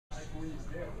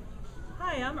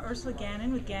Hi, I'm Ursula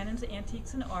Gannon with Gannon's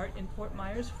Antiques and Art in Fort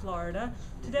Myers, Florida.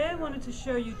 Today I wanted to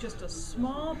show you just a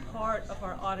small part of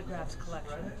our autographs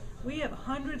collection. We have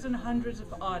hundreds and hundreds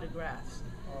of autographs.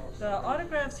 The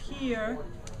autographs here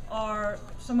are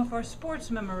some of our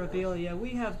sports memorabilia. We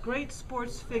have great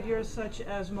sports figures such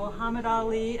as Muhammad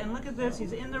Ali, and look at this,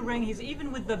 he's in the ring, he's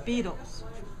even with the Beatles.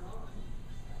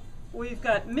 We've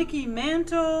got Mickey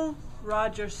Mantle,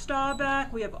 Roger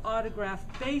Staubach. We have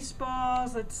autographed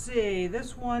baseballs. Let's see,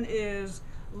 this one is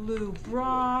Lou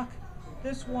Brock.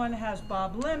 This one has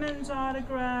Bob Lemon's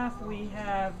autograph. We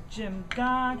have Jim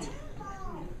Gott,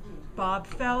 Bob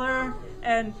Feller,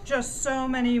 and just so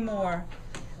many more.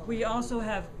 We also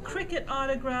have cricket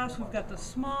autographs. We've got the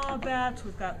small bats.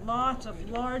 We've got lots of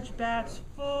large bats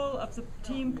full of the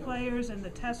team players and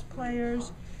the test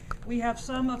players. We have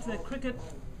some of the cricket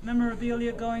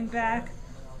memorabilia going back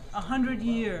 100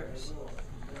 years.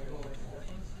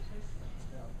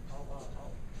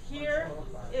 Here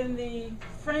in the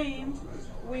frame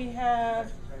we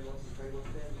have,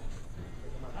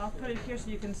 I'll put it here so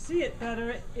you can see it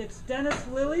better, it's Dennis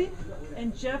Lilly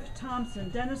and Jeff Thompson.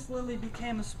 Dennis Lilly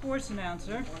became a sports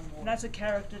announcer, and that's a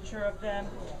caricature of them,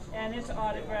 and it's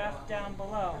autographed down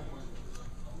below.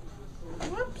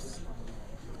 Whoops.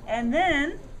 And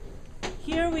then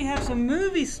here we have some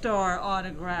movie star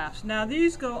autographs. Now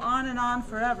these go on and on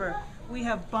forever. We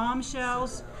have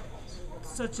bombshells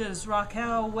such as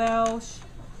Raquel Welch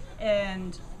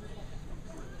and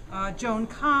Joan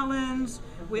Collins.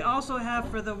 We also have,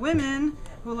 for the women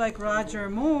who like Roger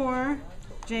Moore,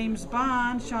 James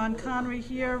Bond, Sean Connery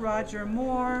here, Roger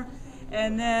Moore,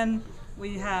 and then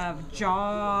we have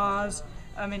Jaws.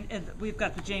 We've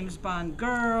got the James Bond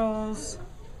girls.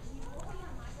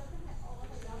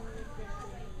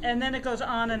 And then it goes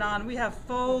on and on. We have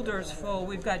folders full.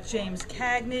 We've got James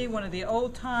Cagney, one of the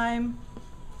old-time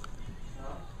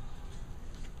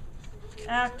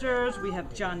actors. We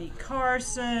have Johnny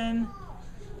Carson.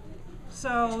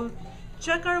 So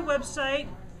check our website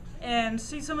and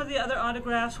see some of the other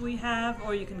autographs we have,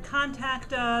 or you can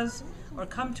contact us or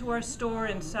come to our store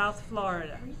in South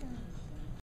Florida.